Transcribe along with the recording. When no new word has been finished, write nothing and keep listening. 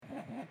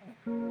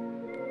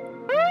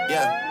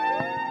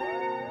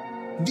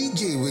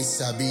DJ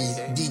Wasabi,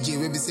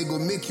 DJ Webby say go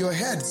make your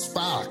head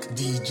spark.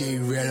 DJ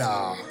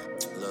Rella.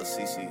 Lil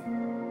CC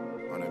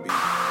on the beat.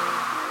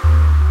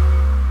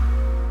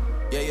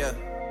 Yeah.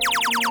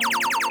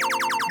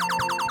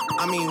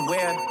 I mean,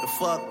 where the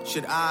fuck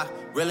should I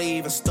really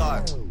even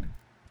start?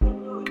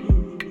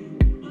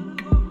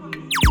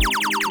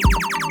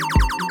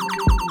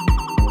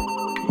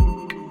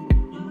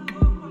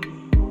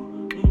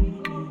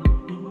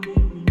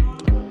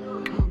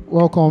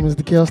 Welcome, it's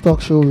the Chaos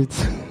Talk Show with...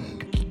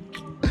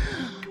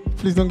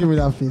 Please don't give me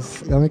that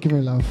face. You're making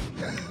me laugh.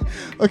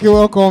 Okay,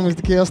 welcome, it's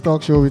the Chaos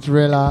Talk Show with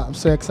Rella. I'm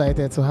so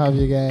excited to have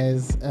you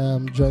guys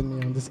join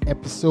me on this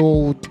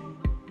episode.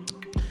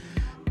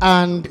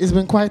 And it's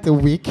been quite a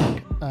week.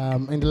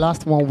 In the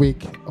last 1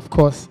 week, of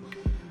course,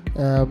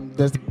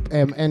 there's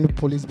end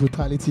police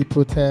brutality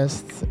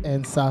protests,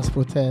 end SARS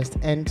protests,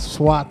 end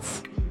SWAT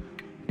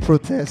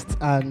protests,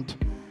 and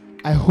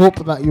I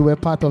hope that you were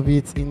part of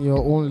it in your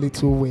own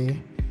little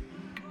way.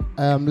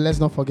 Let's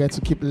not forget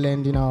to keep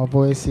lending our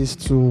voices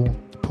to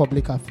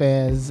public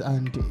affairs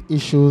and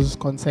issues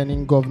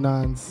concerning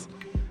governance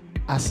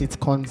as it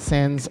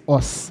concerns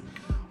us.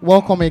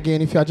 Welcome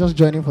again. If you are just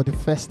joining for the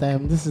first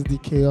time, this is the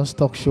Chaos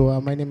Talk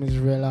Show. My name is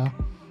Rella.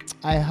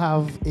 I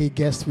have a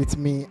guest with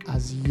me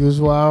as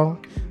usual.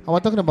 And we're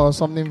talking about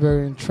something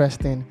very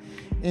interesting.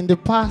 In the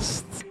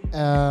past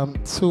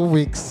 2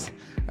 weeks,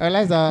 I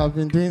realized that I've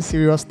been doing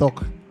serious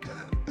talk.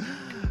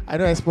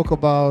 I spoke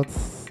about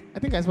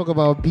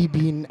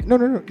BB.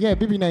 No. Yeah,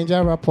 BB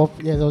Nigeria Wrap Up.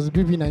 Yeah, there was a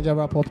BB Nigeria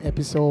Wrap Up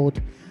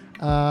episode.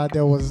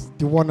 There was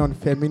the one on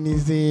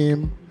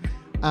feminism.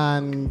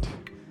 And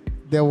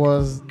there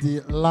was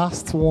the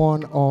last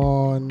one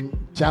on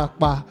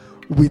Jakpa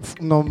with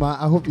Norma.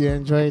 I hope you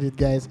enjoyed it,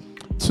 guys.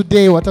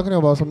 Today, we're talking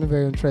about something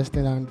very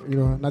interesting and,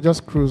 not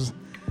just cruise.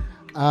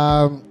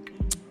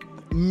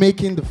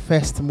 Making the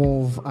first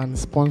move and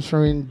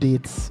sponsoring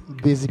dates,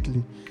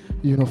 basically.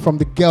 From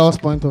the girl's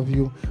point of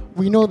view,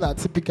 we know that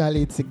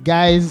typically it's a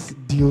guy's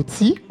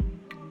duty,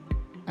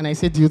 and I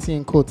say duty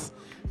in quotes,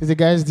 it's a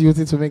guy's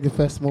duty to make the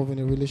first move in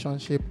a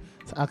relationship,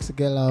 to ask a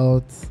girl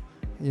out,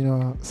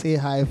 say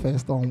hi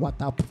first on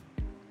WhatsApp.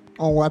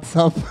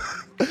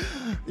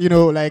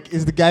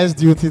 It's the guy's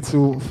duty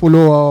to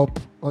follow up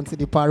until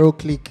the paro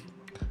click,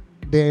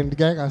 then the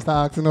guy can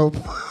start acting up.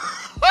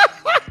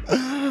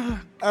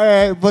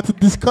 Alright, but to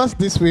discuss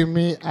this with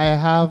me, I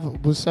have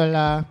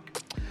Busola.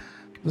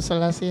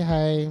 Busola, say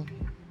hi.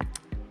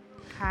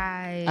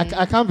 Hi.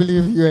 I can't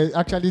believe you're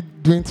actually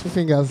doing 2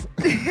 fingers.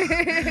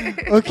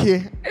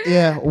 Okay,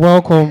 yeah,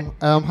 welcome.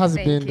 How's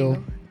it been though?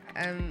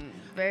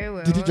 Very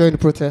well. Did you join the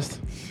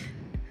protest?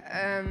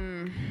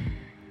 I'd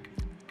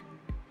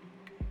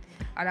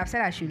have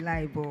said I should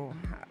lie, but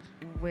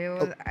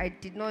I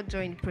did not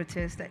join the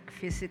protest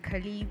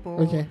physically, but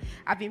okay.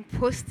 I've been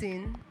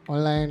posting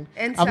online.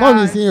 I've not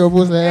been seeing your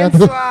post like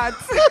that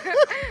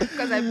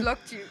because I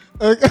blocked you.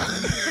 Okay.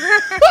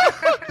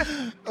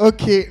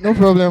 Okay, no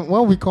problem.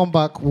 When we come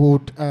back,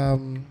 we'll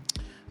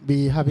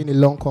be having a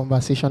long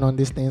conversation on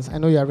these things. I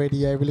know you're ready.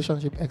 You're a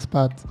relationship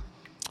expert,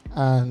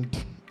 and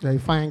you're a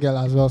fine girl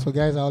as well. So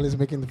guys are always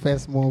making the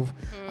first move.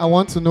 I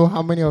want to know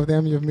how many of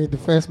them you've made the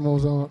first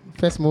move on.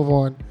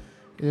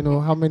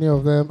 How many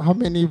of them, how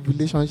many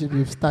relationships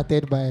you've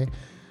started by,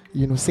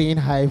 saying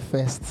hi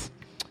first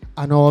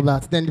and all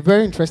that. Then the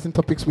very interesting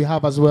topics we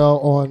have as well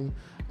on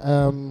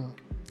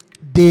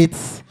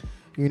dates.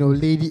 A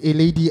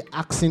lady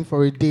asking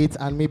for a date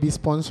and maybe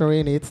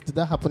sponsoring it. Did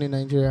that happen in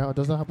Nigeria or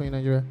does that happen in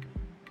Nigeria?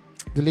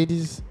 The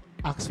ladies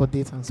ask for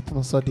dates and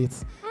sponsor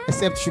dates,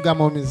 except sugar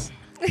mommies.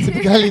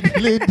 Typically the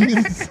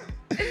ladies.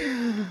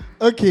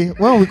 Okay,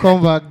 when we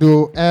come back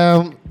though,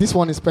 this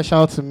one is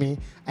special to me.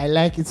 I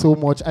like it so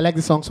much. I like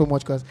the song so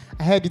much because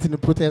I heard it in the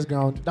protest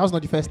ground. That was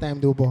not the first time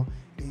though, but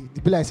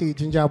the bill I say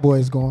Ginger Boy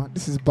is gone.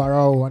 This is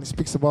Barao and it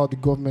speaks about the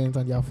government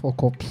and their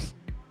fuck ups.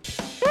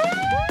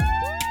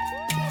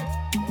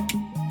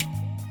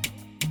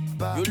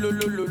 Yo lo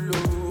lo lo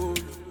lo,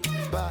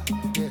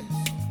 yes.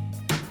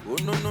 Oh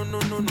no no no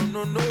no no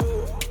no no.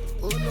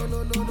 Oh no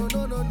no no no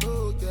no no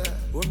no, yeah.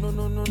 Oh no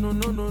no no no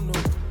no no no.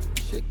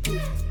 Shake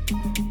it.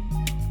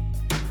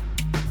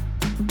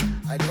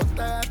 I don't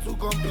tire to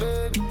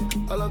complain.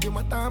 All of you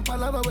my time,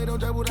 palava, we don't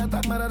try to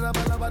attack, marada,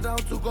 palava down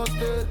to go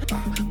stay.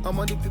 I'm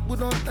on the people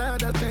don't tire,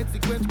 that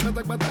consequence,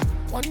 but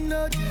one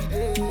no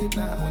day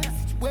now.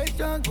 When the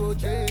situation go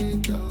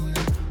change,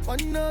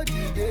 one no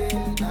day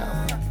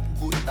now.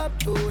 Put up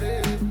to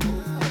it,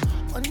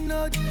 one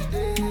no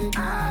day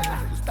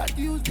now. Start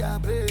use your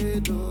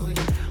brain,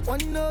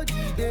 one no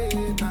day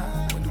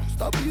now.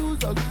 Stop use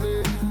your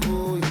brain,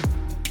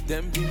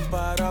 them been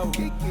parao,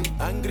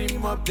 angry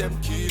mob them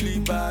killy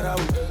parao.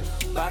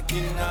 Back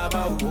in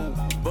Nabao,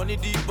 bunny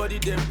the body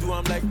them do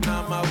I'm like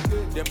Namao.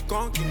 Them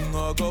conking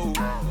or go,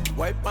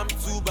 wipe 'em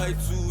 2 by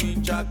 2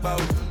 in Jackpao.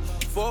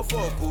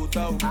 4-4 put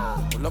out,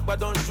 look but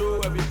don't show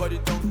everybody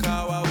don't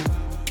cow out.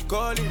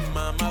 Call him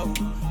mama,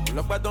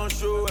 look but don't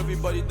show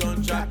everybody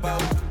don't jack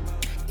out.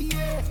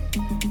 Yeah,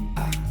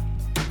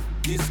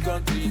 this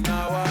country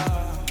now,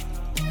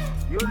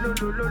 Yo lo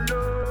lo lo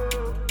lo.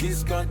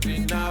 This country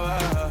now.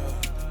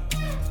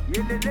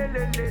 Ye le le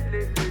le le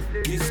le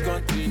le. This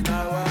country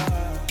now.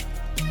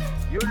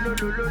 Yo lo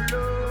lo lo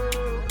lo.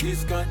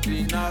 This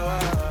country now.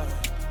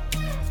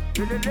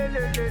 Ye le le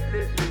le le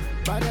le.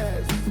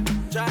 Badass.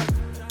 Jack,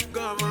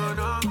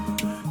 governor.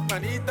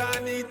 Manita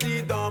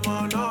niti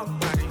domono.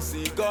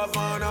 Manisi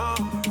governor.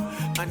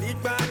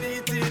 Anita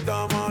niti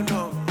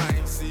domono.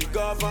 Manisi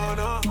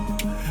governor.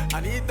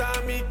 Anita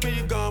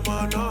mikpi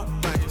governor.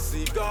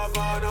 Manisi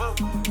governor.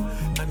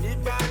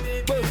 Anita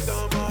niti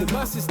domono. The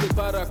masses they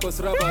para cause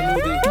rubber no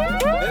dey.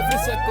 Every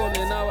second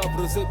an hour,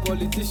 bro, say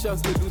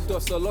politicians they loot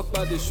us,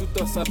 Olokpa they shoot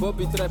us, a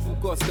Bobby try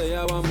put us, they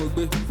yawa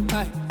mogbe.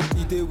 Hi,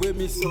 he dey weigh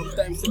me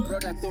sometimes, the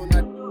brother turn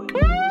at.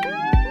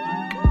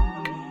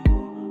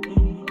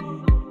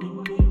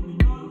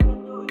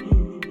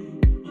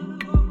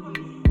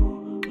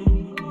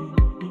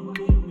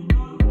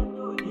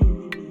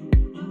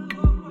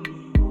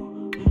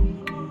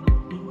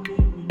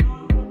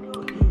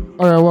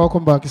 Alright,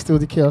 welcome back. It's still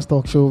the Chaos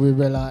Talk Show with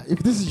Bella. If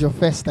this is your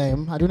first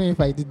time, I don't know if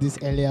I did this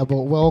earlier, but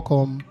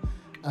welcome.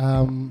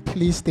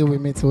 Please stay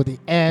with me till the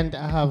end.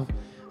 I have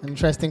an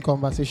interesting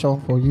conversation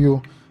for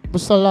you.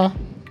 Busola,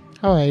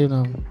 how are you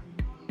now?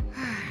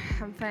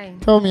 I'm fine.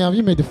 Tell me, have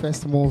you made the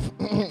first move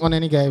on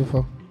any guy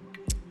before?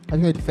 Have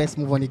you made the first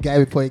move on a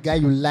guy before? A guy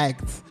you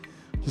liked?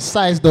 You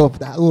sized up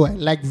that, oh, I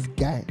like this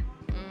guy.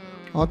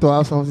 I want to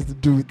have something to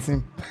do with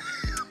him.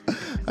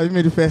 Have you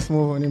made the first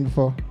move on him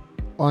before?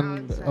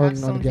 On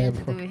the guy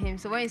before. To do with him.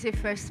 So when you say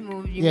first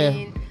move, you Yeah.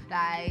 mean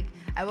like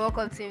I walk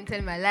up to him, tell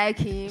him I like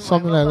him,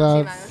 Something I walk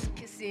like up that. to him, I just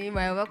kiss him,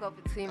 I walk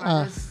up to him,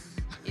 Ah.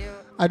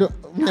 I just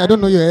I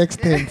don't know your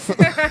extent.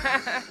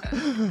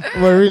 But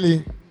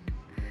really,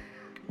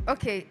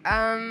 Okay.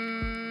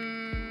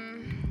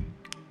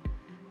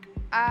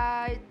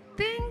 I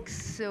think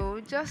so.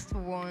 Just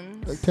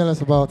once. tell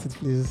us about it,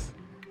 please.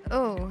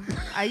 Oh,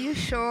 are you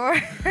sure?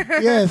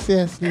 Yes,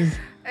 please.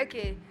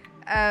 Okay.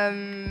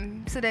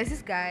 So there's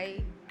this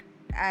guy.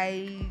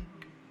 I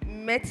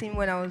met him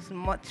when I was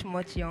much,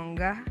 much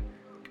younger.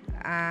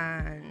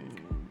 And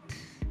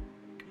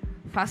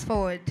fast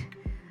forward,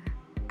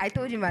 I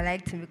told him I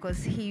liked him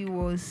because he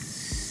was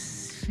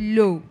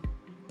slow.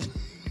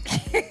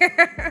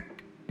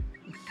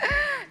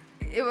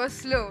 It was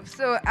slow.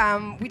 So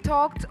we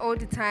talked all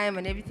the time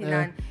and everything.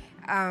 Yeah.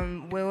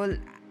 And one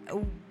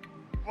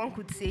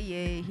could say,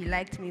 yeah, he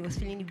liked me, was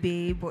feeling the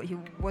babe, but he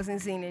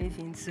wasn't saying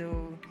anything.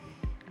 So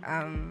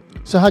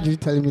So how did you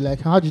tell him you like?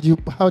 How did you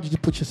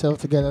put yourself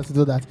together to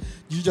do that?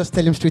 Did you just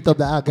tell him straight up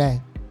that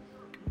guy?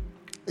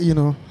 You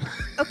know.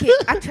 Okay,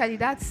 actually,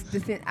 that's the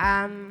thing.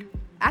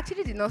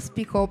 Actually did not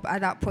speak up at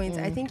that point.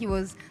 I think it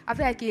was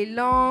after like a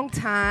long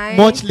time.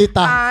 Much later,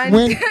 And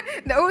when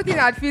the whole thing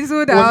had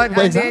fizzled out. And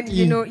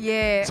exactly. then,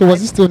 yeah. So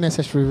was it still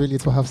necessary really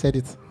to have said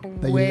it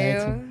that you liked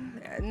Well, him?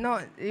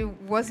 no, it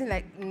wasn't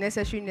like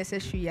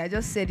necessary. I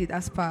just said it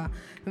as per.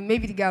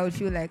 Maybe the guy would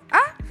feel like,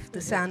 to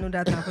say I know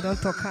that now, but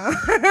don't talk.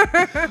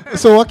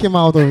 So what came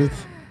out of it?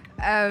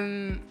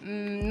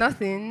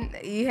 Nothing.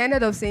 He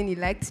ended up saying he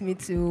liked me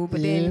too, but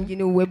then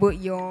Yeah. we're both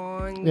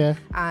young, Yeah.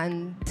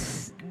 and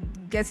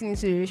getting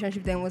into a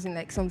relationship then wasn't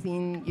like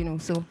something,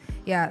 so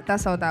yeah,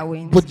 that's how that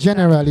went. But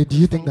generally, do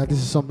you think that this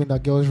is something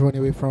that girls run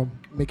away from,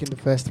 making the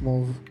first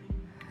move?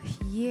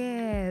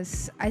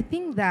 Yes, I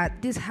think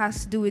that this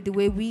has to do with the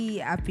way we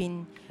have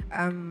been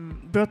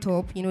brought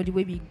up, the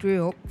way we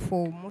grew up,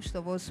 for most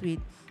of us with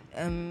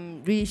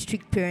really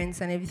strict parents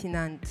and everything.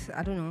 And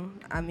I don't know,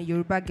 I'm a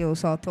Yoruba girl,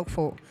 so I'll talk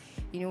for,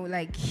 my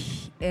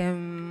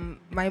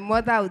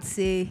mother would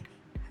say,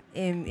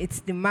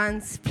 it's the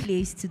man's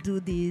place to do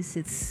this.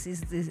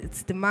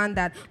 It's the man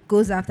that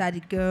goes after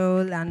the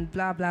girl and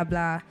blah blah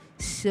blah.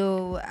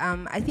 So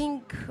I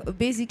think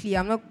basically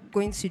I'm not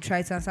going to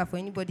try to answer for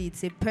anybody.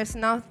 It's a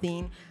personal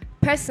thing.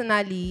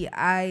 Personally,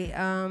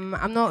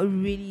 I'm not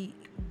really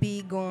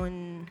big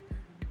on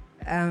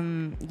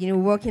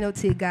walking out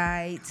to a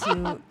guy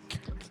to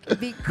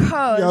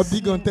because You're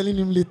big on telling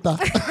him later.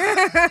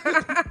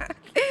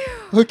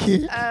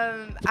 Okay.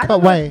 I But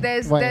don't why?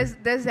 know, Why?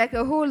 there's like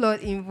a whole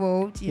lot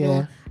involved, you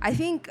know. I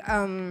think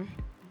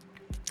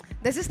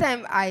there's this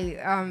time I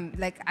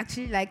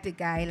actually liked the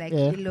guy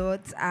a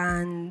lot,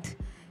 and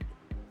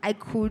I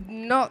could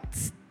not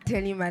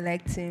tell him I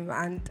liked him,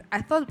 and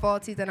I thought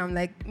about it, and I'm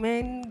like,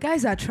 man,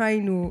 guys are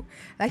trying to,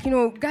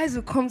 guys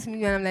will come to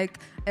me and I'm like,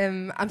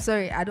 I'm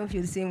sorry, I don't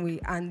feel the same way,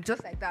 and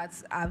just like that,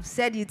 I've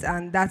said it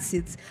and that's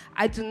it.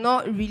 I do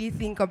not really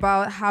think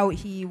about how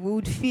he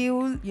would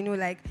feel,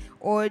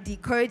 or the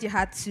courage he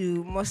had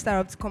to muster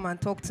up to come and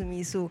talk to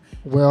me. So,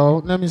 Well,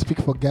 let me speak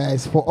for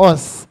guys. For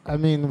us, I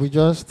mean, we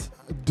just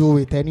do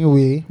it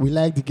anyway. We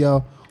like the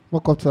girl.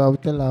 Walk up to her, we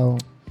tell her,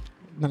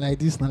 not like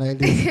this, not like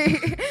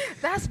this.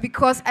 that's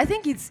because I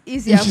think it's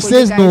easier. If she for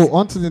says you guys. no,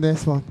 on to the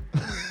next one.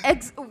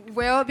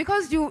 Well,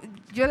 because you're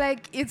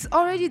like, it's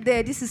already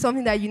there. This is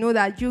something that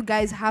that you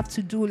guys have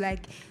to do.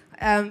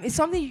 it's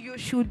something you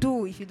should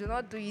do. If you do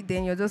not do it,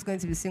 then you're just going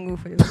to be single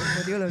for the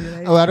whole of your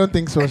life. Oh, I don't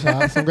think so,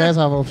 Sha. Some guys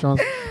have options.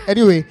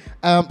 Anyway,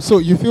 so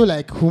you feel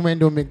like women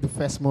don't make the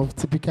first move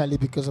typically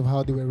because of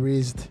how they were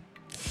raised?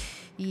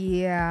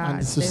 Yeah.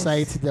 And the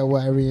society that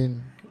we're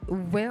in.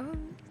 Well,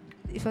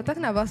 if we're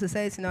talking about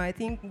society now, I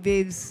think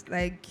babes,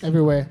 like...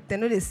 everywhere. They're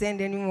not the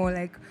same anymore.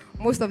 Like,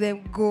 most of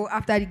them go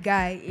after the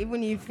guy,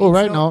 even if... Oh,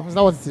 right now? Is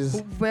that what it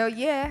is? Well,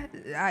 yeah.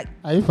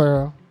 Are you for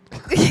real?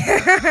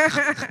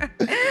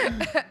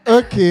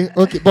 Okay.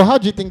 But how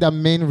do you think that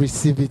men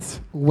receive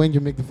it when you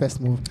make the first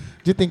move? Do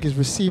you think it's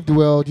received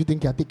well? Do you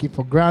think you're taken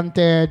for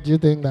granted? Do you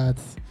think that...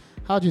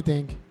 How do you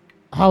think?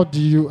 How do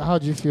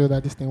you feel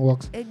that this thing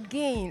works?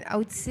 Again, I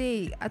would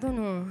say, I don't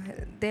know.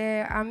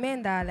 There are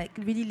men that are like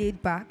really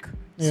laid back.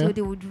 Yeah. So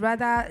they would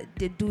rather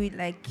they do it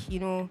like,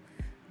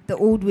 the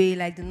old way,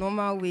 like the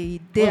normal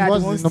way. They are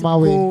the ones to go.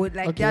 Like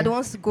okay. they are the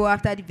ones to go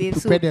after the babe.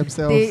 Prepare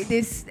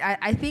themselves.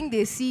 I think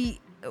they see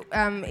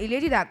a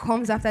lady that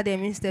comes after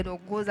them instead or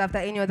goes after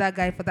any other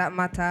guy for that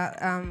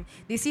matter.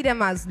 They see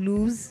them as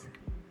loose.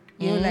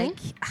 Like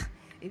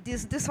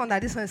if this one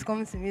is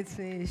coming to meet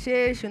me,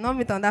 she should not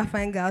meet on that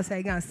fine girl, so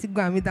I can still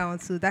go and meet that one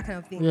too, that kind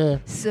of thing. Yeah.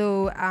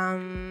 So I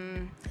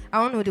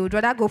don't know, they would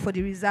rather go for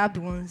the reserved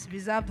ones.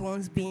 Reserved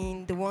ones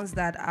being the ones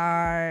that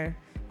are,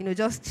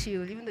 just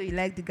chill. Even though you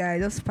like the guy,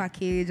 just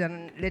package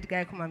and let the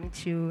guy come and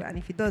meet you. And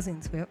if he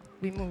doesn't, well,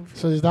 we move.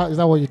 So is that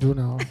what you do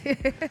now?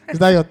 Is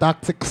that your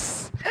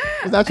tactics?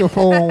 Is that your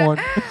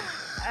 411?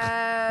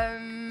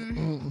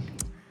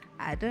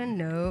 I don't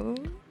know.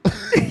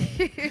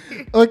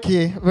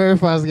 Okay, very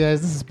fast,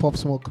 guys. This is Pop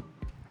Smoke.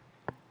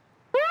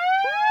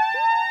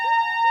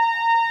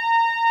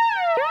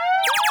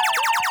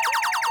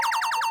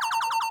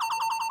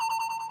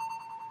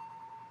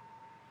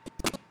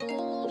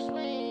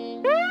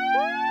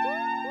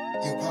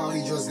 You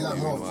probably just got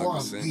more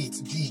fun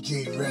beats,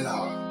 DJ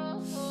Rella.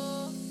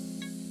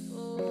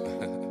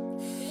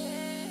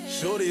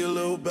 Shorty a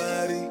little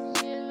body,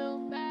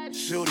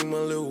 shorty my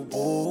little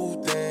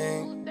boo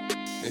thing,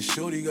 and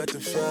shorty got the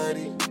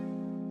fatty.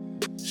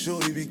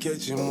 Shorty be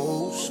catching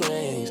mood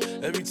swings.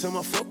 Every time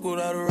I fuck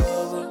without a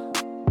rubber,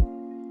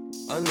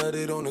 I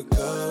nutted on the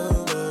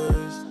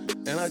covers,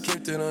 and I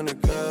kept it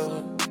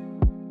undercover,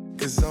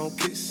 cause I don't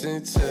kiss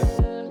and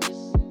tell.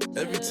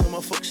 Every time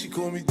I fuck, she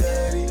call me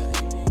daddy.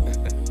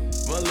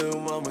 My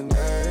little mama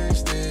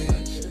nasty.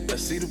 I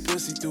see the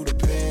pussy through the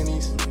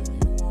panties.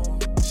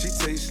 She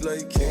tastes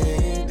like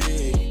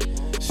candy.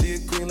 She a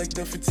queen like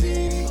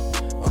Nefertiti.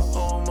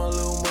 My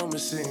little mama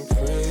sitting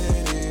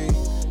pretty.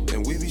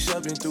 And we be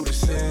shopping through the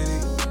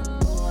city.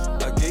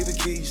 I gave the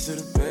keys to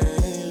the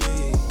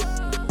Bentley.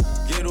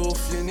 Get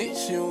off your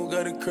niche, you don't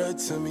gotta cry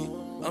to me.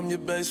 I'm your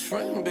best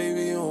friend,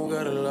 baby, you don't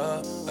gotta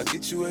lie. I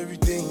get you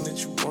everything that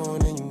you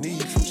want and you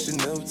need. From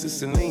Chanel to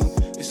Celine,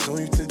 it's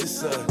on you to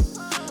decide.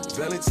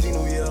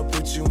 Valentino, yeah, I'll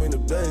put you in the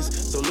best.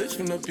 Start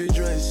lifting up your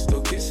dress,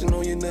 start kissing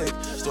on your neck,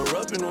 start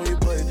rubbing on your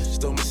butt,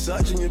 start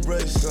massaging your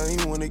breasts. I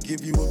ain't wanna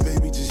give you a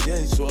baby just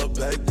yet, so I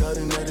backed out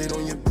and nutted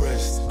on your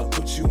breast. I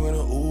put you in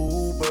an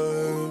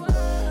Uber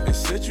and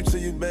sent you to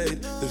your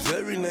bed. The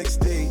very next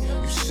day,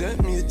 you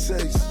sent me a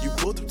text. You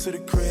pulled up to the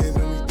crib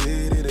and we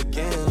did it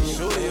again.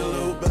 Shorty a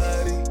little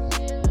body,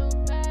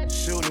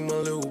 shorty my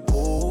little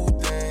boo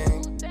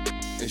thing,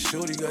 and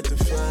shorty got the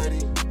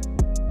fatty.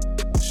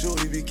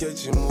 Shorty be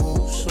catching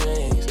mood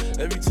swings.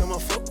 Every time I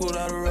fuck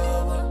without a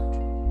rubber,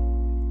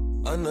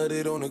 I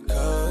nutted on the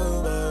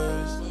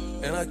covers,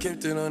 and I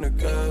kept it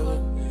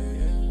undercover,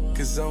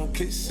 cause I don't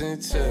kiss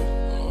and tell.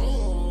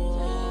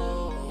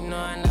 You know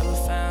I never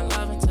found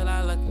love until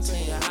I looked into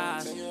your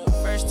eyes.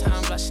 First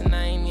time blushing,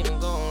 I ain't even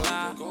gon'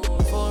 lie.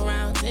 4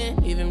 rounds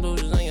in, even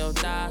bruises on your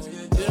thighs.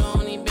 You the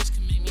only bitch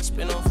can make me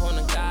spin off on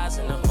the guys,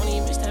 and the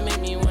only bitch that make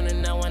me wanna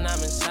know when I'm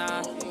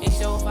inside. It's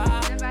your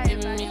vibe,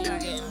 giving me you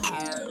getting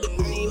high.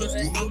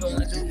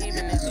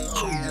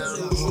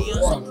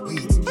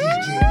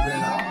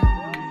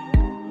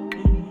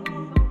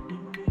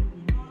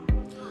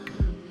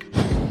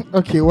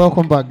 Okay,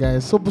 welcome back,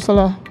 guys. So,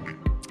 Busala.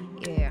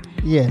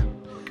 Yeah.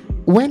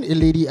 When a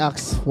lady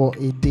asks for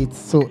a date,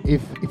 so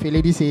if a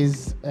lady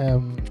says,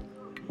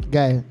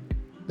 guy,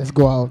 let's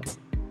go out,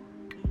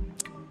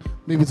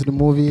 maybe to the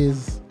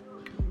movies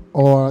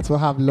or to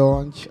have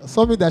lunch,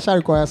 something that shall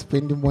require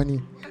spending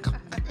money,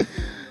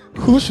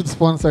 who should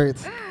sponsor it?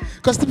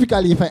 Because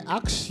typically, if I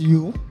ask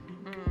you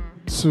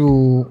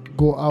to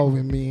go out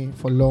with me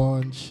for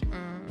lunch,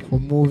 for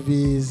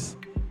movies,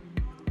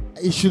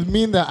 it should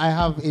mean that I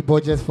have a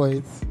budget for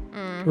it,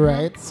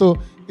 right? So,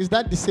 is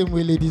that the same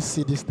way ladies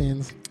see these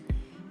things?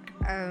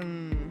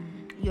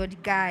 You're the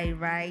guy,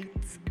 right?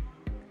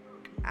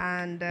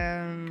 And,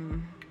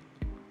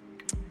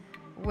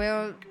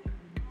 well,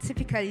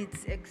 typically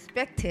it's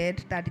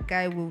expected that the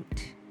guy would,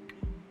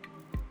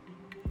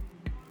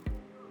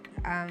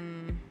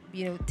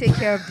 take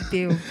care of the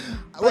bill.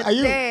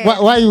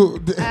 But why are you?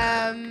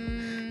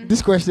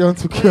 This question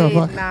took care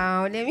of.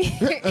 Now, let me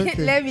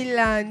let me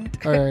land.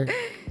 All right.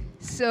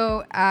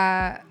 So,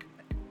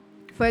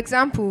 for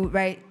example,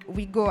 right,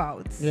 we go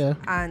out, Yeah.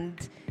 and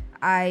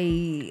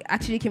I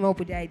actually came up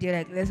with the idea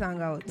like let's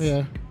hang out.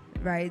 Yeah.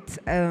 Right.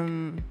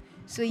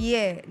 So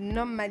yeah,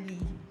 normally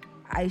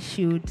I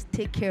should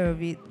take care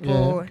of it,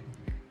 but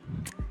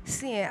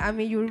see, I'm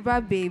a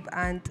Yoruba babe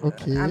and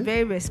I'm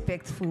very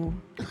respectful,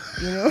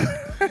 you know.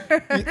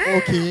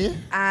 Okay.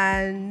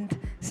 And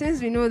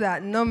since we know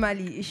that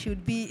normally it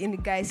should be in the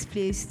guy's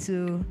place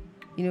to,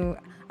 you know,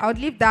 I would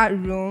leave that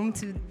room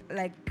to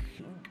like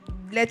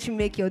let you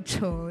make your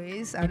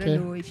choice. I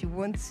don't know if you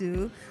want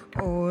to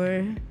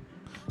or.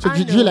 So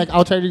did you like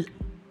outright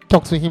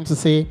talk to him to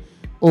say,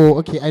 oh,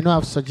 okay, I know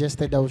I've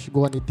suggested that we should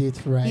go on a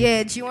date, right?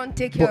 Yeah, do you want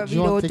to take care of it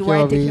or do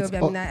I take care of it?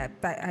 I mean,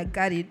 I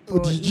got it. Or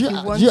did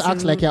you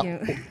act like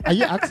are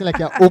you acting like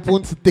you're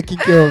open to taking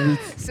care of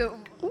it? So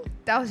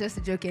that was just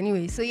a joke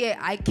anyway. So yeah,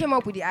 I came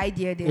up with the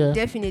idea that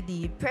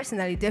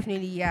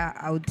definitely,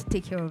 I would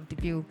take care of the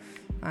bill.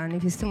 And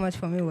if it's too much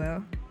for me,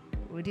 well,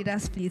 we did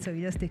that split, so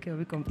we just take care of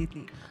it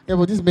completely. Yeah,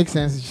 but this makes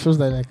sense. It shows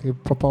that like a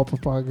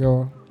proper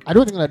girl. I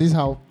don't think that this is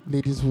how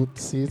ladies would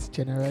see it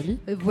generally.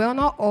 Well,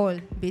 not all,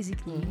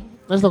 basically.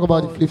 Let's talk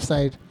about the flip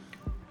side.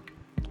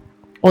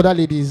 Other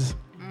ladies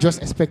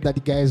just expect that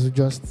the guys will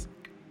just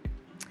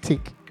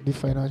take the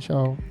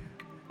financial.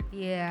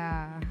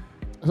 Yeah.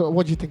 So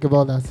what do you think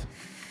about that?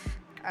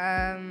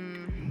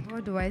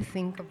 What do I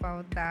think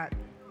about that?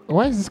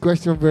 Why is this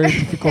question very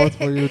difficult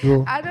for you,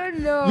 though? I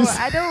don't know.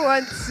 I don't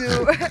want to.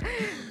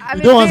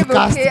 You don't want to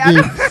cast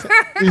games.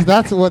 Is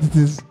that what it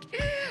is?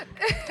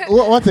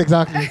 What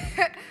exactly?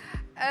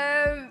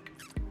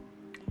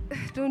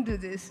 Don't do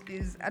this,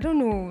 please. I don't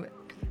know.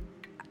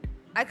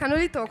 I can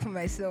only talk for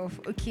myself,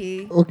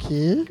 okay?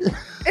 Okay.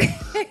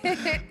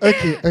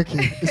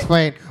 Okay. It's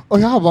fine. Oh,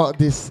 how about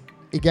this?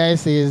 A guy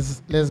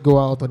says, let's go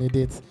out on a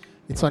date.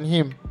 It's on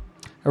him,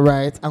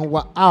 right? And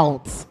we're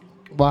out.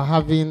 We're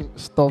having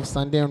stuffs,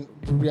 and then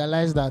we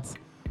realize that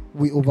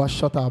we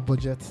overshot our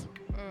budget.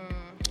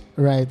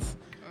 Right?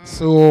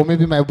 So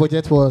maybe my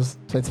budget was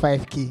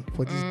 25k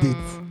for this date.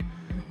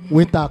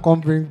 Winter, come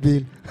bring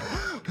bill.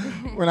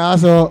 When I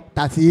saw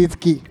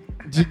 38k,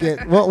 did you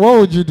get what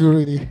would you do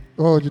really?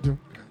 What would you do?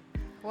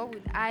 What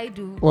would I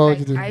do? What would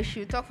you do? I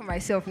should talk for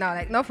myself now,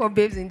 like not for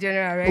babes in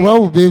general, right?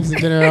 What would babes in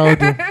general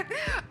do?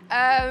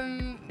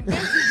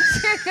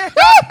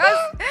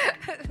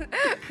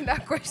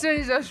 That question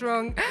is just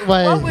wrong.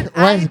 Why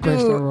is the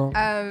question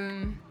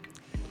wrong?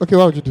 Okay,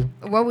 what would you do?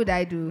 What would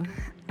I do?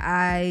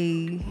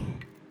 I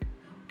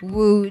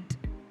would,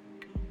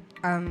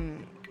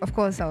 of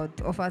course, I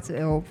would offer to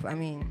help. I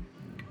mean,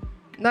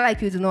 not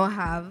like you do not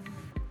have,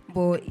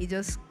 but it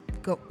just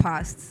got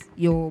past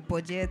your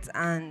budget,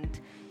 and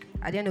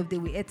at the end of the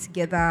day, we ate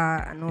together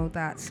and all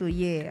that. So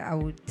yeah, I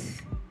would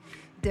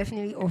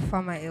definitely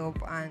offer my help,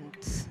 and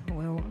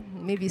well,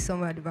 maybe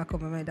somewhere at the back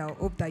of my mind, I'll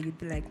hope that you'd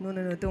be like, no,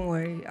 don't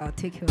worry, I'll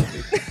take care of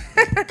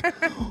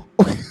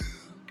it.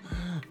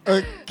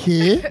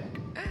 Okay.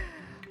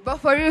 But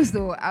for real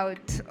though, I would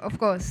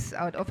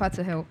offer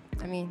to help.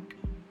 I mean.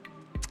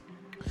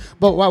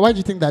 But why do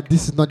you think that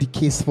this is not the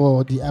case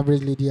for the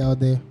average lady out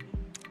there?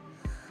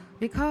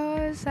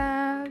 Because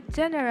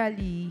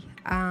generally,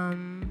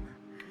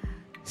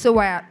 so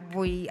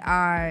we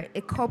are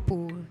a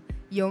couple.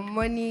 Your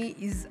money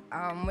is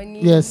our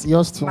money. Yes,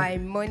 yours too. My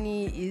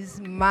money is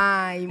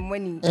my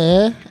money.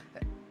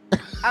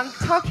 I'm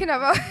talking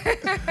about.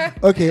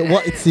 Okay,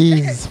 what it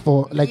is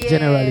for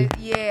generally.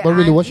 Yeah. But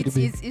really, what should it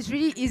be? It's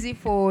really easy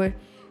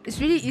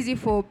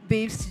for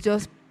babes to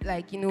just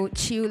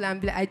chill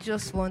and be like, I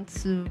just want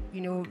to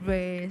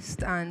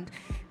rest and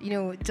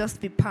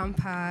just be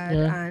pampered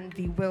and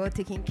be well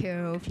taken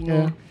care of.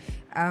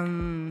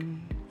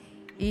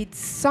 It's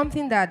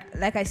something that,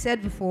 like I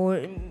said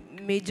before,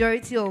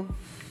 majority of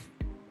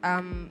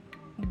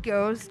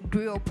girls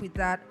grew up with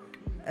that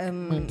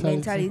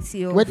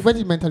mentality of. Where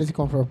did mentality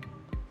come from?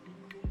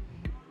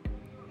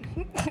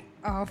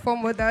 Our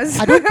foremothers.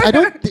 I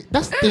don't think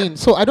that's the thing.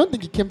 So I don't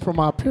think it came from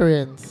our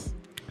parents,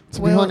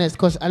 to be honest,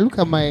 because I look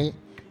at my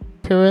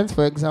parents,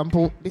 for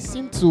example, they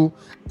seem to,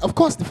 of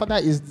course, the father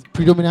is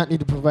predominantly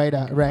the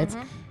provider, right?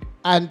 Mm-hmm.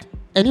 And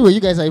anyway, you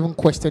guys are even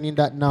questioning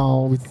that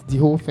now with the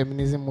whole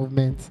feminism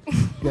movement.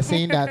 They're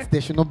saying that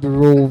there should not be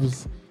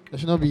roles. There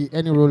should not be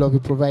any role of a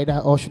provider,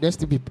 or should there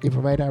still be a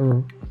provider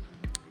role?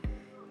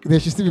 There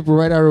should still be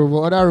provider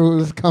role, but other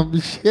roles can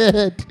be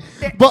shared.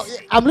 But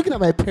I'm looking at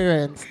my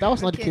parents. That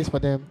was not the case for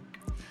them.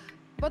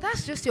 But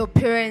that's just your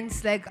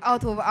parents, like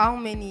out of how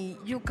many?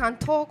 You can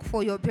talk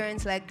for your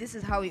parents like this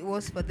is how it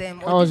was for them,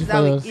 or this is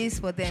how it is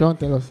for them. Sean,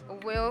 tell us.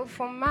 Well,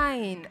 for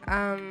mine,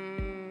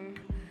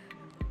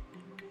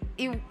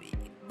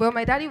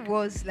 my daddy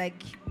was like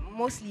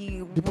mostly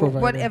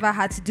whatever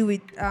had to do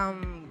with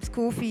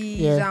school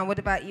fees and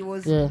whatever. It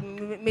was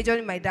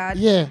majorly my dad.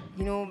 Yeah.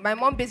 My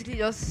mom basically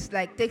just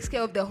like takes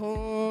care of the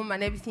home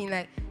and everything.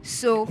 Like,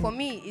 so for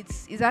me,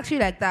 it's actually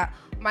like that.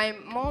 My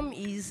mom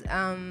is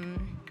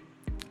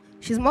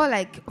she's more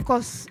like, of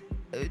course,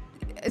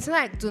 it's not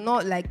like do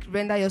not like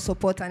render your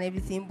support and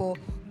everything, but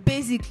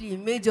basically,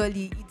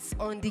 majorly, it's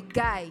on the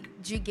guy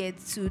you get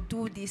to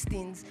do these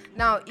things.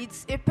 Now,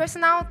 it's a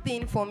personal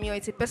thing for me, or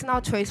it's a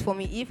personal choice for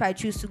me if I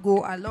choose to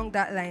go along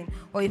that line,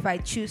 or if I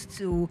choose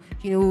to,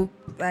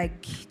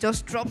 like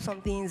just drop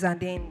some things and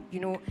then,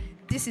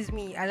 this is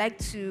me. I like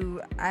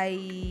to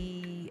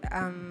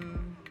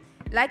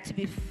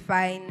be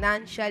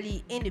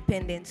financially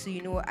independent,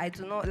 so I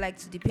do not like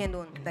to depend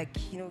on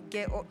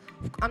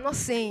I'm not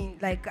saying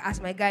like as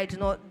my guy do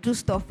not do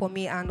stuff for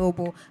me and all,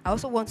 but I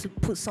also want to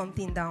put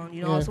something down,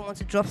 I also want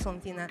to drop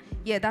something, and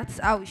that's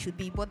how it should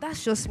be. But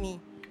that's just me.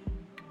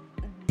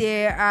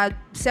 There are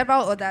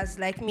several others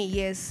like me,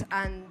 yes,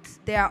 and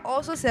there are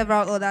also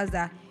several others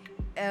that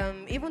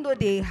even though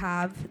they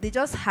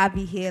just have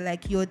it here,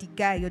 like you're the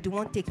guy, you're the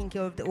one taking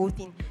care of the whole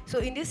thing. So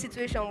in this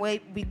situation where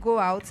we go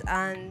out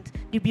and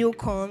the bill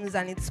comes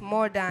and it's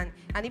more than,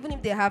 and even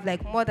if they have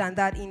like more than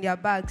that in their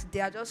bags,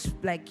 they are just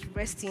like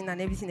resting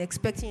and everything,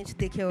 expecting you to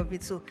take care of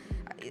it. So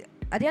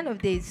at the end of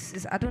the day,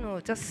 it's I don't know,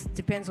 it just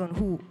depends on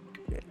who.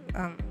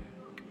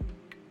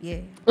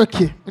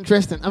 Okay,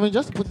 interesting. I mean,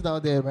 just to put it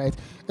out there, right?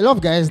 A lot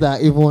of guys that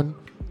are even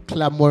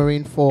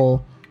clamoring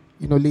for,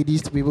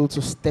 ladies to be able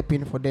to step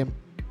in for them.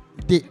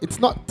 It's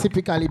not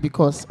typically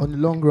because on the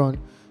long run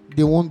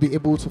they won't be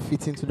able to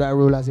fit into that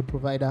role as a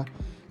provider.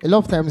 A lot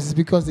of times it's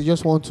because they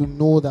just want to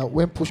know that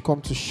when push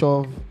comes to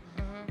shove,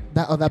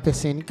 that other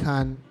person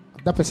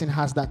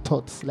has that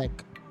thought,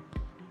 like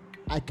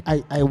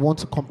I want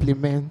to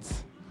compliment,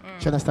 do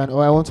you understand,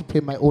 or I want to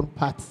play my own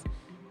part.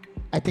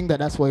 I think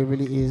that's what it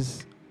really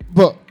is.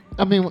 But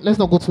I mean, let's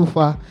not go too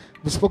far.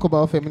 We spoke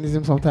about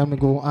feminism some time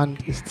ago and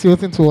it's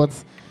tilting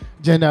towards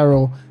gender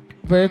role.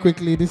 Very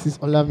quickly, this is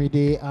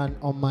Olamide and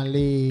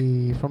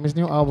Omale from his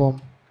new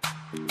album.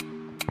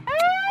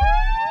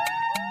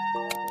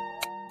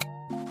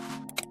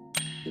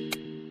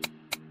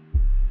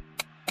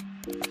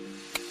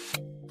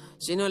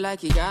 She no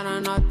like it, got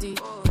on naughty,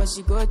 but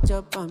she go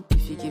chop and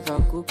if you give her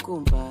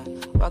cucumber.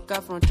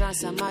 Waka from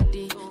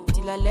Transamadi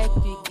till I leg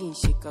picking,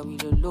 shake her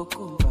with a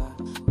locumba.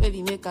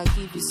 Baby, make her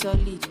give you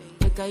solid,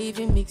 make her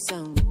even mix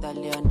am with a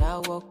lay and I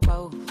walk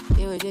pow.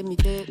 They will let me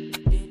tell.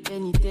 She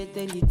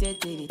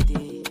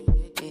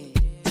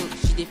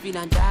dey feel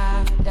and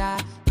da da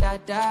da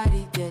da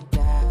da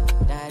da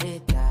da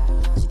da.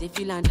 She dey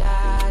feel and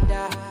da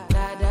da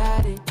da da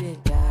da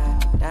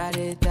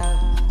da da.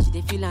 She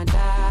dey feel and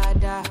da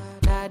da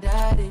da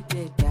da da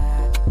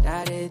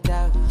da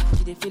da.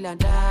 She dey feel and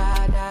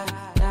da da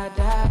da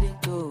da da.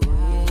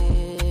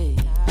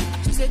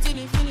 She said till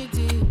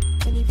infinity,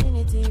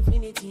 infinity,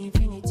 infinity,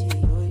 infinity.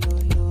 Yo yo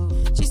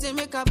yo. She said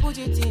make her put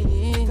it in,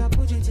 make her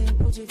put it in,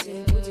 put it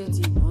in, put it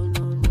in.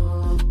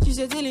 She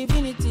said till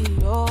infinity,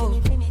 oh,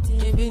 infinity,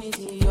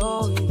 infinity,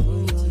 oh,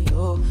 infinity,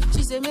 oh.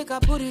 She said make her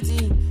put it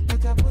in,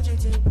 make her put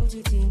it in, put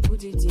it in,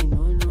 put it in,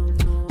 no, no,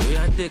 no. We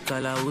are take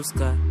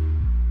Kalauska,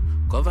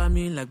 cover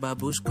me like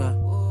babushka.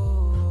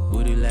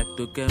 Would you like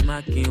to get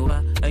my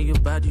kinwa? And your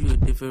body you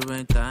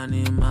different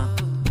animal.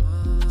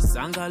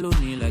 Sangalo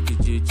me like a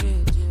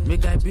JJ,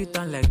 make I beat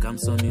on like I'm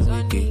Sonny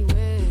Wiki.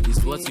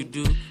 It's what you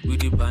do with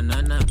the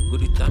banana. Go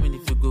determine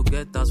if you go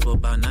get us for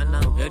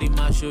banana. Very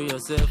much show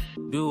yourself,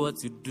 do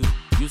what you do.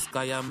 Use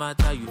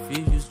Kayamata, you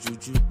feel use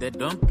Juju. They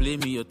don't play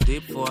me your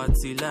tape for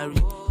artillery.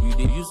 You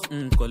they use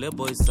collect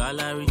boy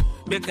salary.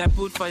 Make I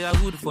put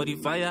firewood for the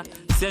fire.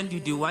 Send you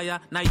the wire.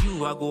 Now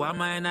you I go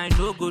ama and I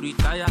no go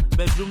retire.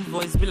 Bedroom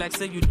voice be like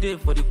say you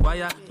did for the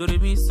choir. Do re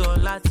mi so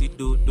lati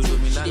do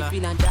mi lala. She dey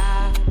feel and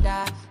da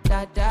da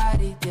da da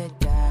da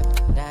da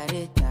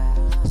da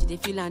da. She dey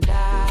feel and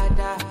da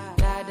da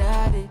da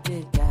da da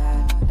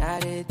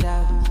da da.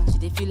 She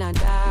dey feel and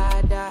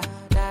da da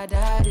da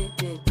da da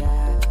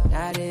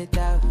da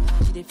da.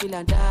 She dey feel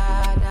and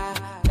da da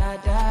da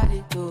da da.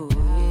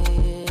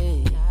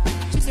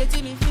 She said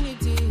till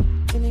infinity,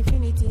 till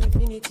infinity,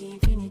 infinity,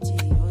 infinity.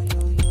 Yo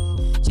yo yo.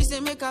 She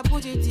said make her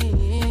put it in,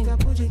 make her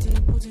put it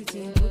in, put it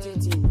in, put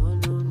it in. No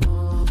no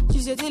no. She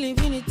said till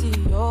infinity,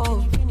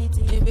 oh,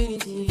 infinity,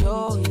 infinity,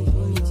 oh,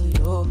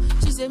 infinity, oh.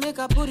 She said make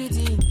her put it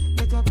in,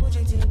 make her put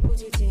it in,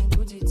 put it in,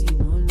 put it in.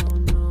 No no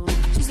no.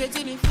 She said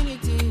till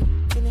infinity,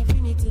 till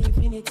infinity,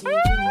 infinity, infinity.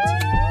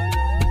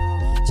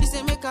 She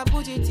said make her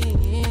put it in,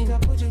 make her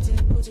put it in,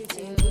 put it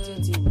in, put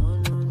it in.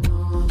 No no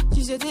no.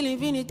 She said till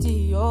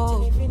infinity,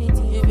 oh,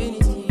 infinity,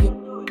 infinity.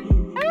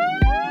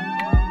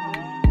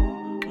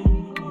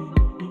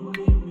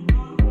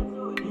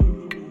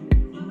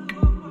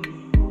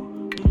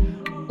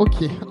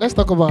 Okay, let's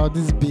talk about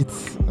this beat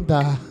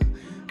that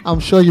I'm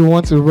sure you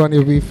want to run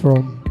away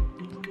from.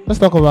 Let's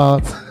talk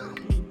about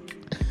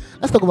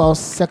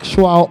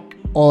sexual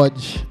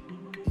urge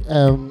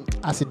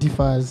as it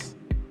differs.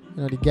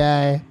 You know, the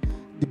guy,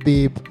 the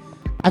babe.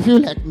 I feel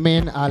like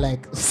men are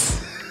like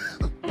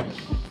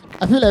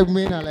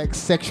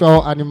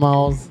sexual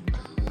animals.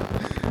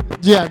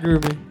 Do you agree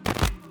with me?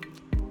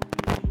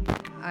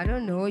 I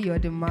don't know, you're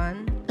the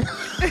man.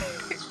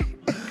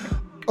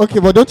 Okay,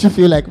 but don't you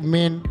feel like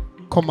men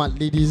come at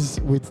ladies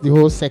with the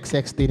whole sex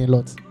thing a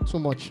lot? Too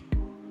much.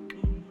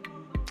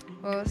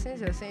 Well,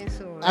 since you're saying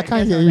so, I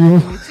can't hear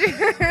you.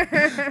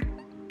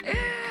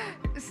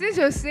 Since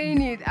you're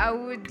saying it, I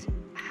would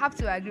have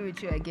to agree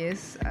with you, I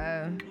guess.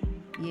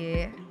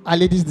 Yeah. Are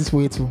ladies this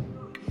way too?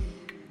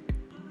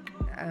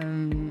 I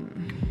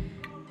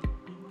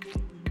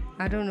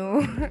don't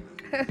know.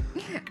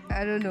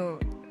 I don't know.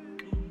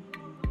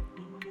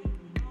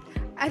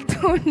 I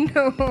don't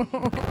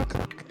know.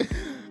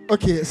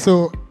 Okay,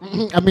 so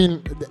I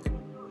mean,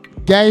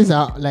 guys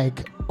are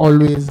like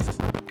always.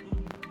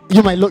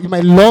 You might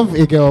love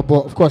a girl,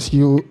 but of course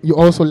you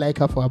also like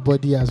her for her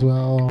body as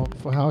well,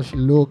 for how she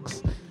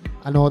looks,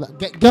 and all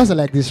that. Girls are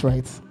like this,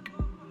 right?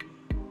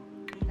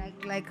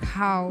 Like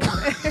how?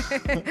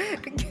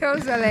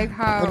 Girls are like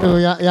how? No,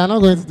 you're not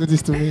going to do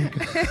this to me.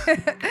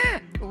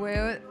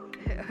 Well,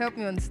 help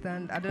me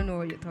understand. I don't know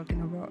what you're talking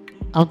about.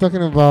 I'm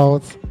talking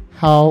about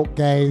how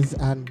guys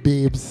and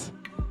babes,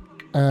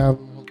 how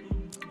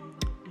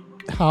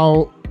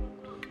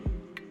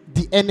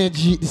the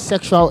energy, the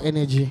sexual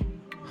energy,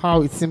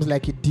 how it seems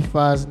like it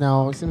differs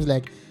now. It seems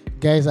like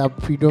guys are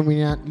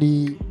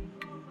predominantly,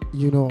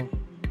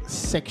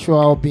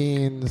 sexual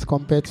beings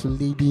compared to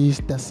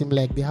ladies that seem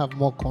like they have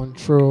more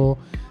control.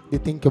 They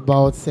think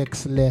about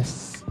sex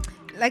less.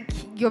 Like,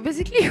 you're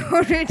basically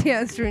already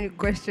answering the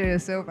question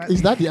yourself.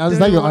 Is that the answer? Is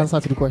that your answer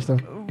to the question?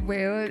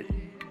 Well,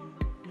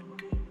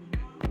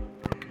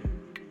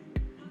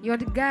 you're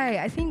the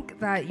guy. I think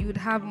that you would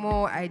have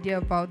more idea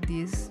about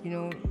this,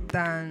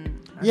 than.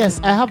 Yes,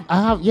 I have.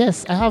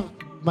 Yes, I have.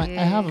 I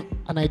have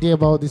an idea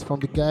about this from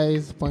the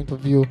guy's point of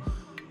view.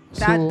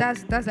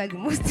 That's like the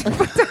most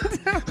important.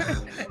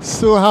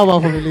 So how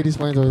about from the lady's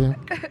point of view?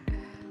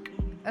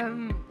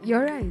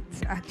 You're right,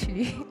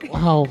 actually.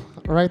 Wow,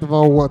 right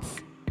about what?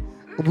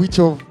 Which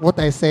of what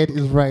I said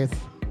is right?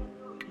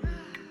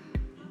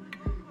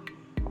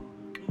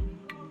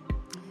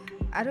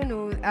 I don't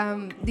know.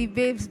 The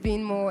babes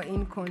being more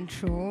in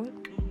control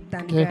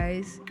than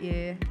guys.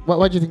 Yeah.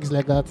 Why do you think it's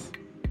like that?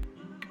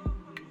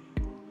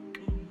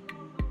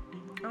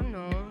 I don't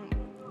know.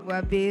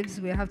 We're babes.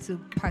 We have to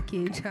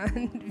package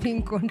and be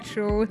in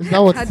control. Is that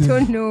what I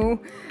don't know.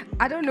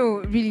 I don't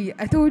know. Really,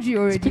 I told you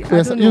already. Speak for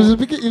yourself. You've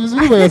been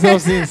speaking for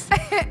yourself since.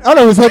 All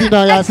of a sudden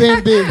now you're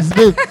saying babes.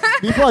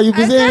 Before you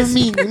be saying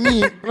me.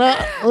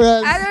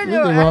 I don't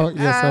know. About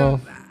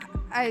yourself.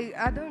 I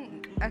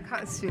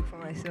can't speak for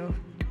myself.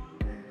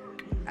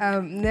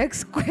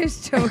 Next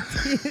question,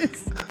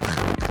 please.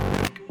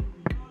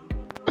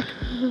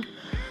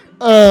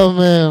 Oh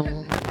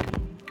man,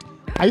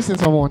 are you seeing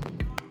someone?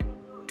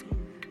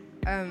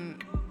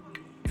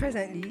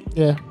 Presently.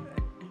 Yeah.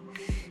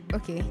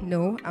 Okay.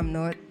 No, I'm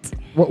not.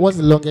 What's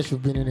the longest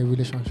you've been in a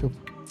relationship?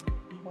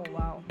 Oh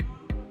wow.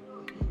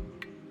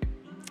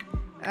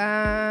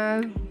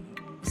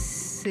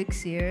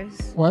 6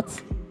 years.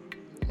 What?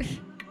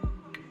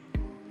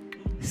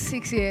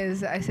 6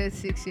 years. I said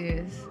 6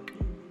 years.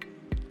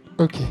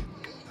 Okay.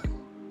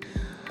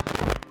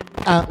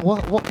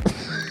 What?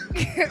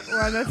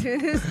 We're not doing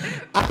this.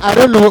 I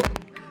don't know.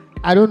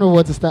 I don't know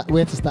where to start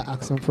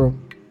asking from.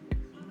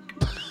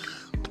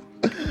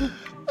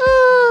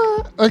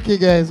 Okay,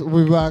 guys,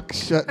 we'll be back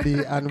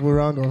shortly and we'll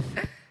round off.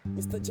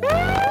 Mr. John.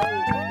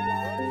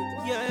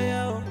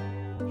 Yeah.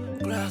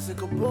 Classic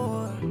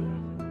boy.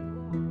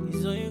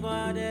 He's only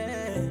got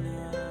it.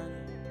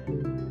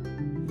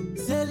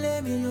 Say,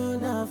 let me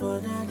know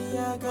for Daddy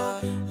Aga.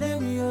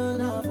 Let me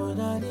know for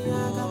Daddy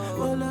Aga.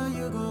 Follow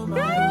you go, my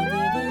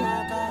baby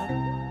Aga.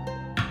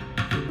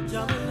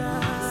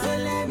 Say,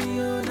 let me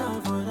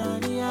know for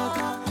Daddy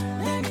Aga.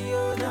 Let me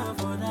know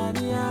for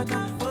Daddy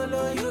Aga.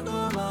 Follow you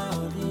go,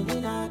 my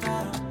baby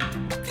Aga.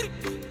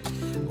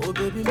 Oh,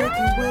 baby, make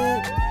you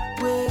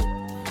wait.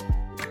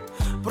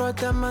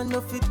 Brother, man,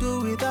 no fit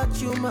do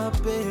without you, my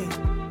babe.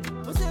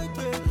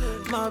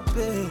 My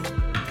babe.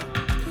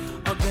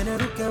 Okay,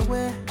 look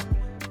away.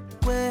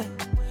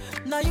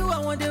 Now you I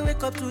want to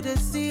wake up to the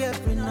sea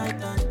every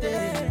night and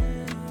day.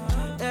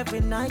 But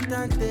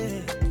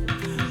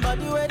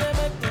the way they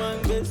make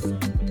man guess,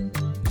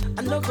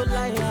 I no go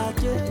lie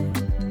at you.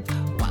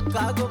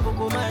 Waka go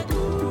my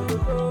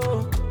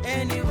go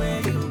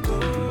anywhere you go.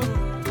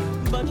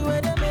 But the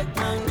way they make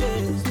man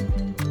guess,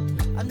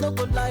 I no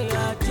go lie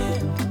at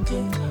you.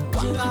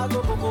 Waka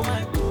go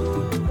my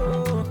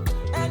go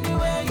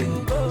anywhere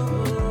you go.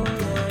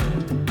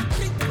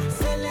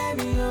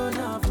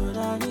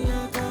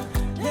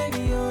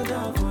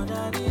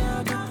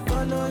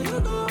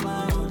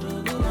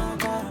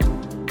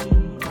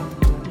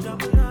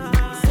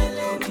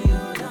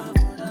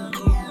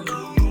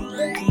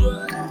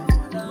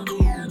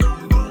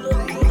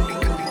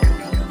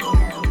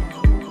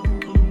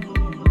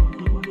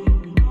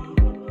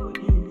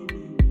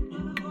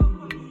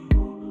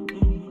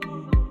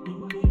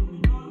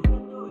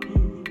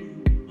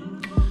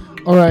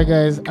 All right,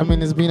 guys. I mean,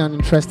 it's been an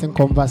interesting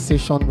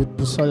conversation with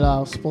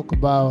Busola. Spoke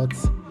about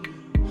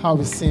how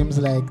it seems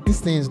like this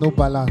thing is no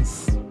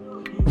balance,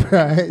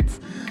 right?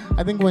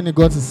 I think when it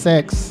got to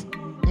sex,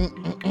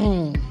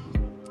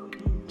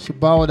 she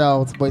bowed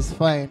out, but it's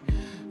fine,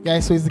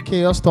 guys. So it's the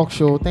Chaos Talk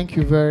Show. Thank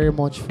you very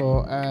much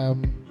for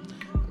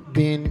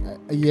being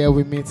here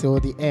with me till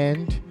the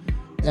end.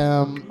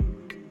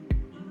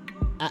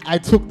 I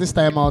took this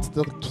time out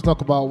to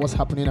talk about what's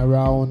happening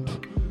around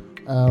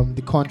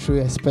the country,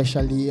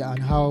 especially, and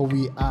how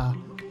we are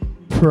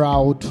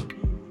proud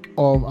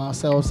of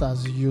ourselves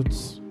as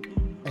youths,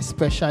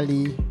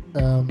 especially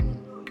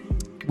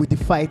with the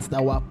fight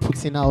that we're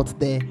putting out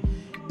there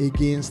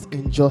against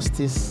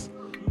injustice,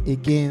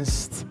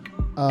 against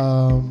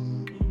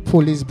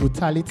police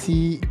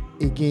brutality,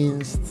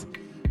 against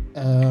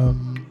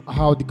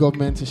how the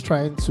government is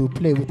trying to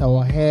play with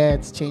our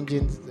heads,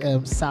 changing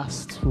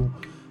SAS to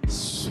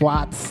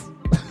SWAT,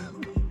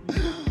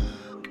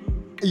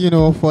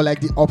 for like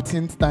the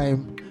opt-in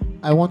time.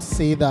 I want to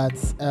say that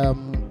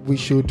we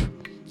should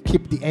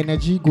keep the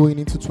energy going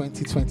into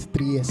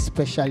 2023,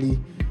 especially.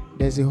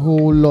 There's a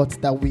whole lot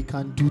that we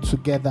can do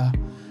together.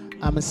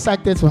 I'm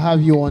excited to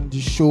have you on the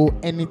show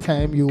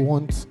anytime you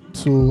want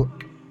to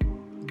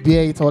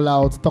bear it all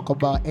out, talk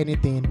about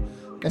anything.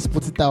 Let's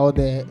put it out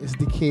there. It's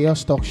the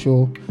Chaos Talk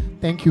Show.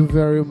 Thank you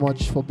very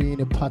much for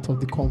being a part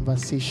of the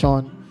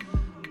conversation.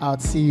 I'll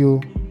see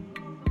you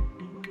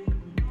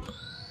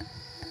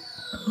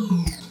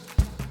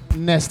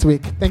next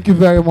week. Thank you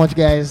very much,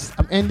 guys.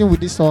 I'm ending with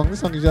this song.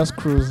 This song is just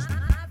cruise.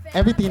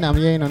 Everything I'm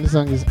hearing on this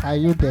song is, are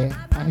you there?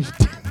 Are you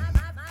there?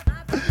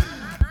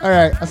 All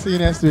right, I'll see you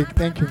next week.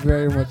 Thank you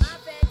very much.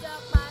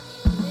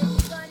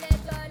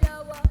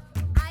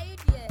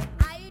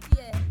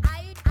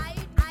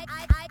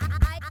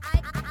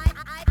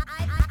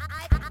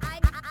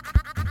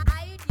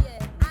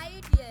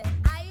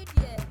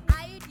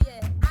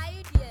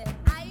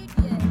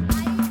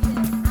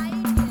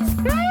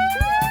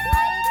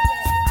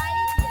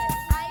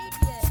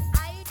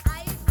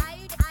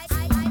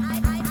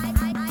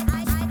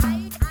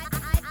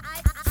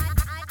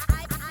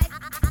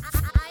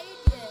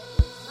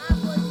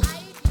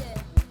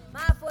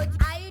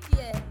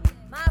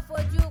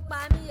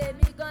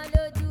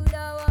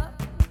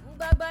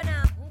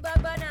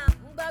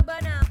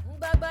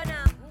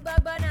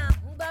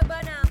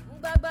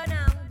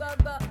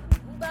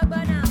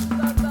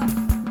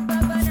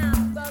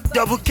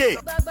 Double K.